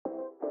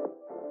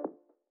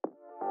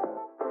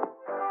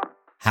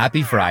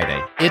Happy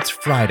Friday. It's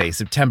Friday,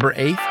 September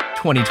 8th,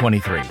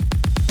 2023.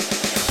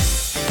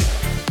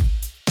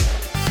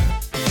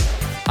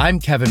 I'm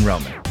Kevin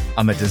Roman.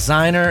 I'm a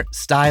designer,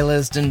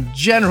 stylist, and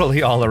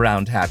generally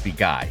all-around happy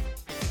guy.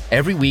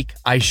 Every week,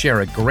 I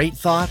share a great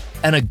thought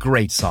and a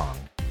great song.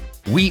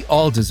 We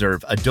all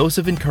deserve a dose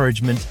of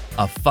encouragement,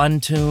 a fun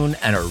tune,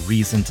 and a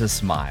reason to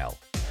smile.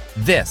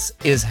 This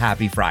is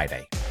Happy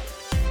Friday.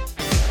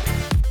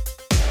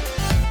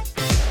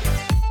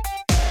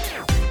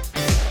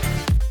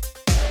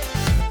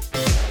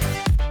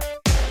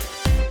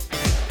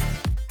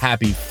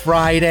 Happy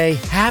Friday.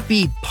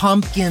 Happy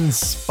pumpkin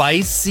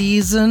spice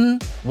season.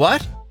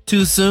 What?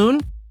 Too soon?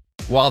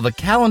 While the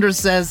calendar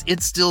says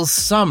it's still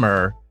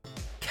summer,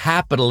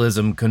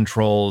 capitalism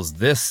controls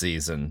this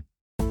season.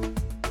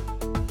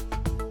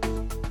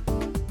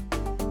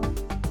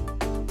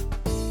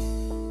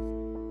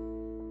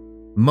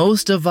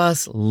 Most of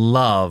us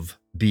love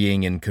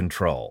being in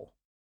control.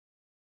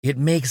 It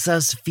makes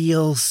us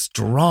feel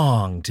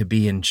strong to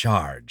be in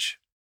charge.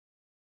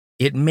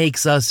 It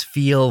makes us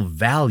feel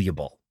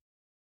valuable.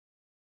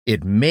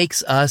 It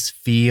makes us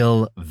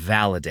feel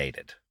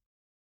validated.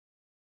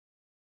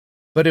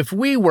 But if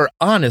we were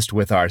honest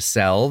with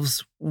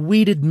ourselves,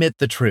 we'd admit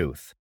the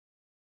truth.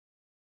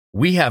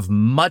 We have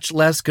much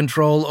less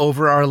control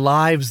over our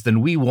lives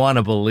than we want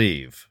to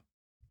believe.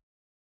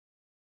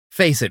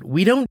 Face it,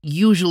 we don't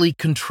usually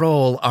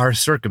control our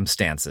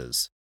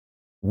circumstances.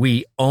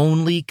 We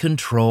only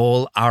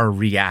control our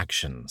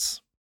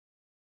reactions.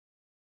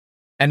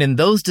 And in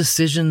those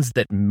decisions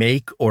that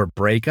make or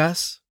break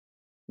us,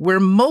 we're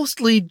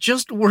mostly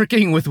just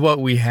working with what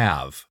we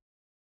have.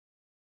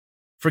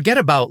 Forget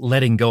about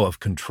letting go of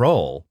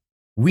control.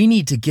 We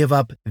need to give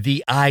up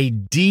the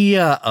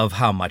idea of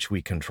how much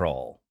we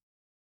control.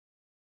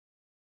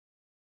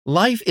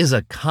 Life is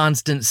a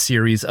constant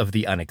series of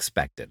the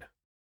unexpected.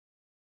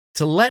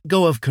 To let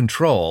go of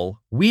control,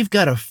 we've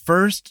got to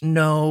first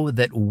know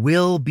that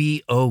we'll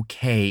be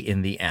okay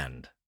in the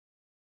end.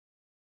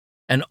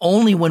 And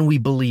only when we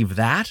believe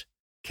that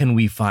can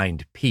we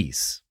find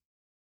peace.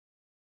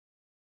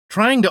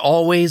 Trying to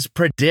always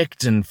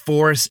predict and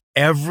force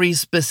every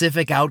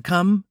specific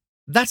outcome,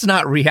 that's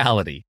not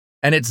reality.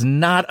 And it's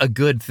not a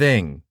good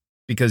thing.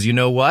 Because you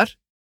know what?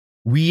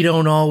 We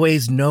don't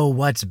always know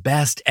what's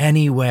best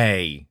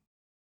anyway.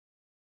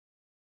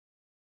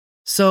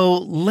 So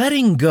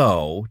letting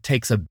go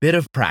takes a bit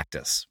of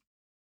practice.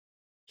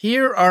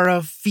 Here are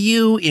a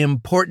few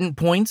important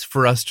points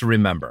for us to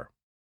remember.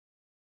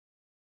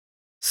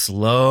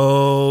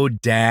 Slow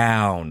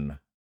down.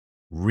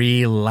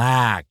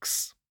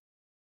 Relax.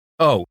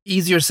 Oh,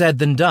 easier said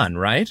than done,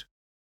 right?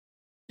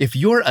 If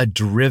you're a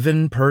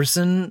driven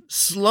person,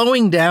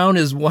 slowing down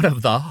is one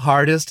of the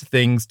hardest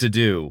things to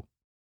do.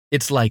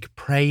 It's like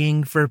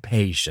praying for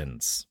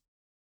patience.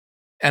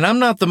 And I'm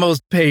not the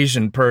most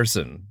patient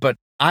person, but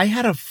I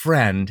had a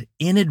friend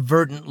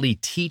inadvertently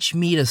teach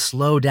me to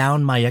slow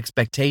down my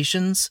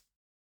expectations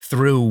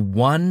through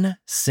one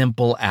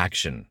simple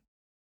action.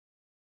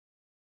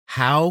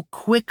 How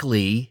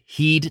quickly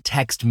he'd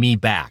text me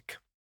back.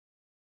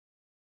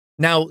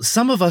 Now,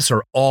 some of us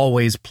are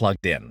always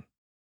plugged in.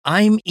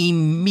 I'm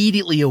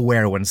immediately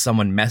aware when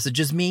someone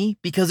messages me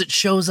because it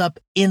shows up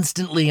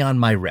instantly on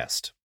my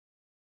wrist.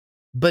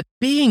 But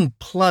being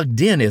plugged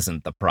in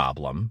isn't the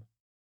problem.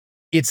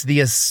 It's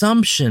the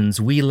assumptions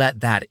we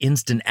let that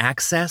instant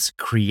access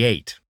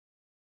create.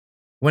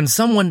 When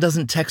someone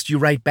doesn't text you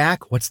right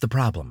back, what's the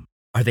problem?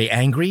 Are they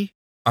angry?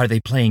 Are they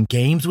playing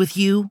games with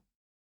you?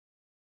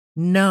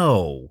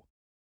 No.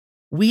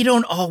 We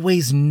don't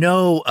always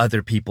know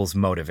other people's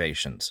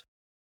motivations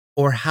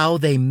or how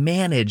they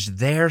manage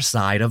their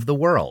side of the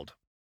world.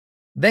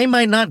 They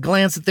might not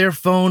glance at their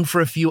phone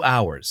for a few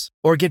hours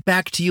or get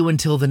back to you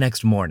until the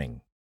next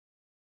morning.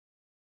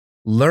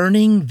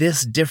 Learning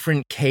this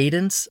different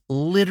cadence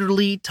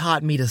literally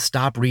taught me to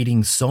stop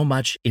reading so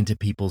much into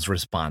people's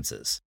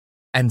responses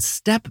and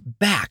step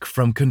back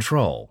from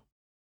control.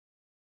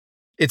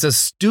 It's a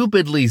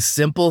stupidly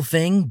simple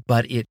thing,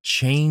 but it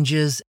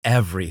changes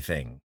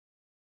everything.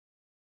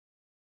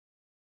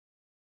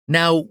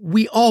 Now,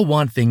 we all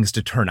want things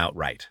to turn out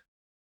right,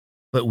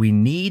 but we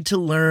need to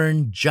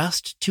learn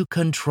just to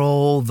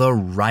control the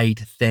right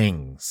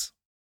things.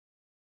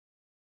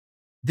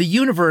 The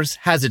universe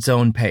has its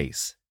own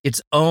pace,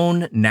 its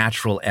own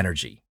natural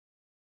energy.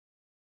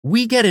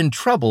 We get in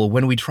trouble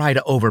when we try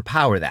to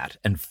overpower that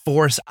and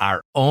force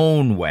our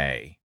own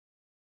way.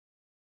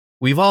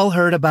 We've all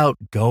heard about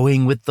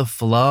going with the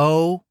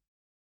flow.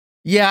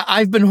 Yeah,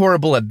 I've been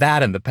horrible at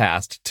that in the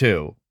past,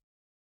 too.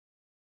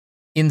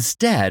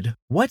 Instead,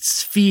 what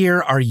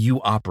sphere are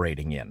you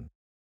operating in?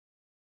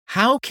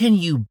 How can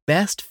you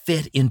best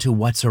fit into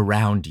what's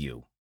around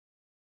you?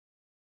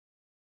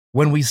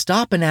 When we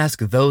stop and ask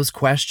those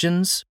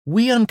questions,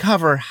 we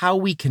uncover how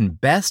we can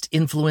best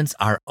influence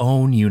our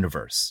own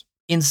universe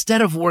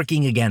instead of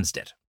working against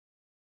it.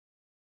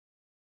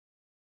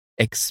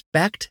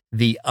 Expect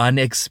the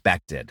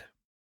unexpected.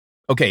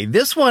 Okay,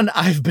 this one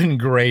I've been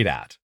great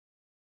at.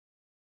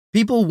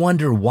 People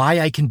wonder why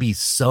I can be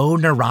so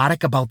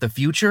neurotic about the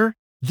future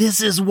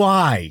This is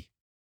why.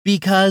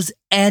 Because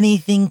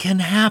anything can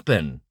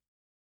happen.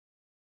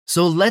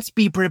 So let's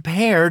be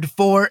prepared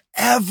for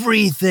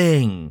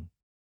everything.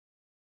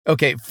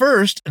 Okay,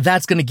 first,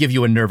 that's going to give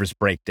you a nervous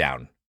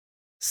breakdown.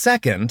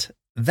 Second,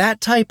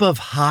 that type of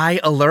high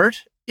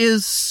alert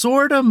is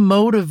sort of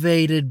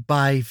motivated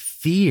by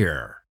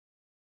fear.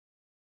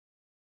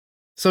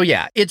 So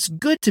yeah, it's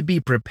good to be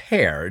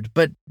prepared,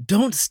 but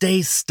don't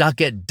stay stuck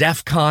at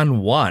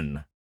DEFCON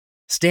 1.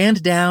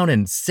 Stand down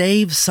and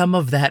save some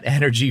of that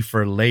energy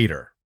for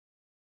later.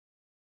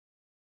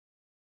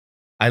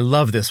 I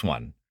love this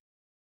one.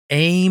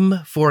 Aim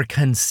for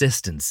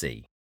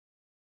consistency.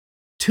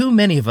 Too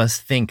many of us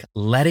think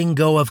letting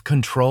go of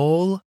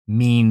control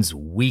means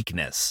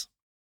weakness.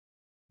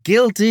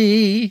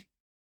 Guilty!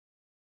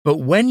 But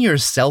when you're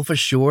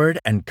self-assured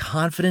and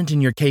confident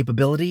in your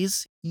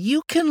capabilities,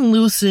 you can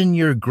loosen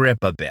your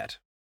grip a bit.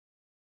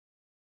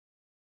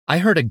 I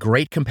heard a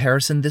great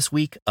comparison this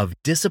week of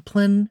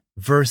discipline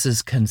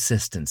versus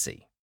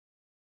consistency.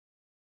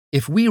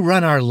 If we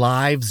run our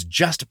lives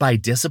just by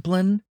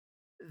discipline,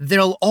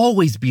 there'll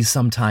always be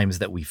some times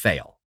that we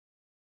fail.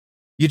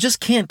 You just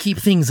can't keep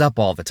things up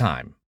all the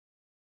time.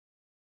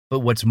 But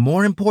what's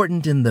more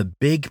important in the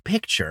big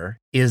picture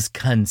is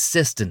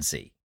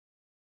consistency.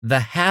 The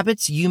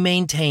habits you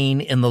maintain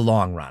in the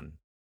long run.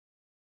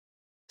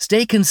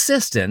 Stay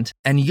consistent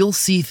and you'll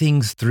see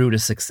things through to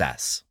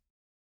success.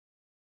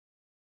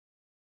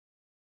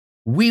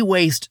 We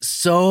waste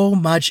so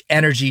much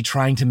energy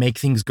trying to make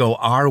things go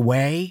our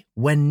way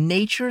when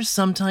nature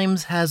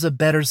sometimes has a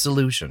better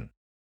solution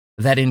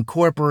that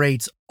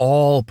incorporates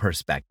all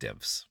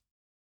perspectives.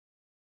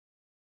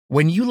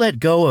 When you let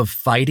go of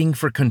fighting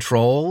for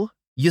control,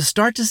 you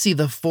start to see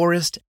the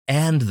forest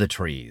and the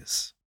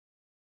trees.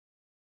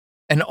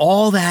 And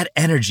all that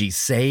energy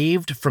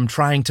saved from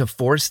trying to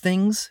force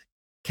things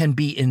can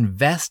be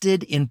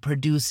invested in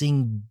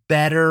producing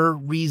better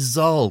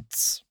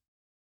results.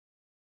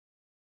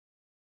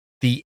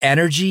 The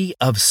energy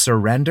of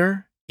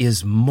surrender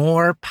is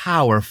more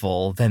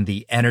powerful than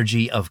the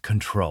energy of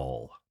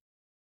control.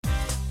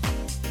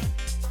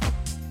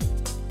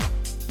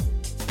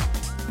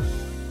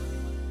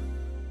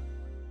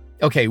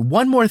 Okay,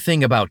 one more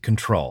thing about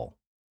control.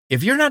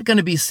 If you're not going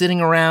to be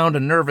sitting around a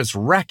nervous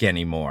wreck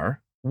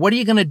anymore, what are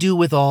you going to do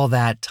with all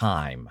that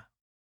time?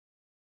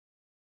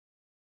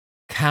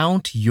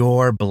 Count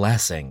your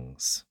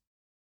blessings.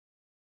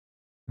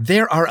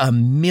 There are a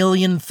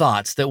million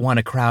thoughts that want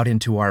to crowd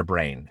into our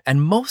brain,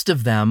 and most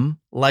of them,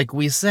 like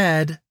we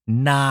said,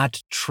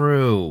 not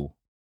true.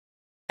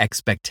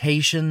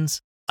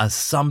 Expectations,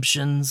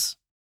 assumptions,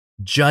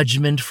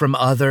 judgment from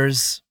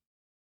others.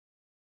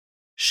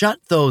 Shut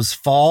those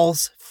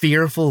false,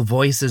 fearful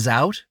voices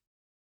out,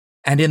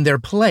 and in their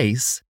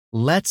place,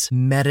 let's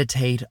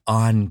meditate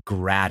on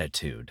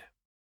gratitude.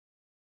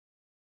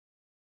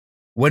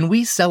 When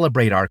we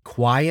celebrate our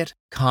quiet,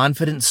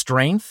 confident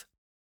strength,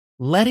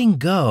 letting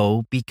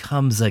go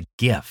becomes a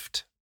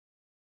gift.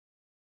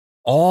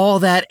 All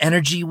that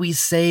energy we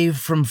save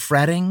from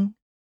fretting,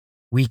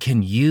 we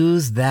can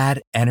use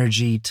that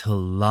energy to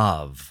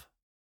love.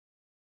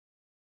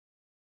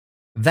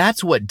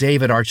 That's what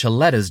David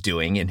Archuleta's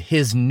doing in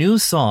his new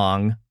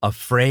song,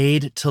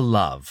 Afraid to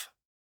Love.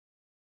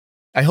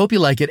 I hope you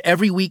like it.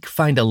 Every week,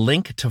 find a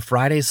link to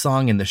Friday's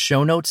song in the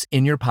show notes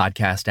in your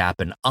podcast app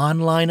and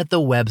online at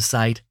the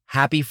website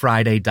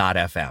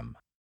happyfriday.fm.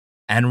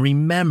 And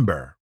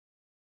remember,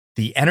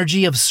 the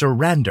energy of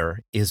surrender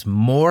is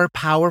more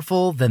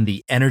powerful than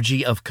the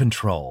energy of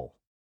control.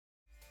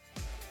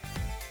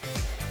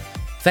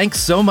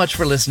 Thanks so much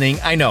for listening.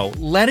 I know,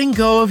 letting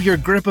go of your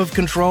grip of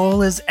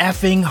control is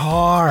effing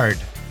hard.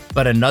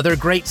 But another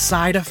great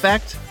side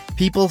effect?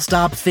 People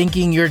stop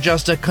thinking you're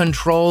just a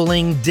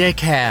controlling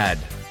dickhead.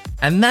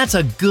 And that's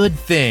a good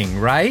thing,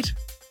 right?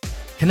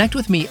 Connect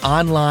with me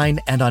online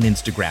and on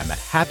Instagram at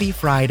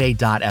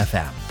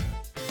happyfriday.fm.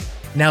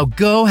 Now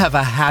go have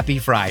a happy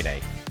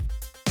Friday.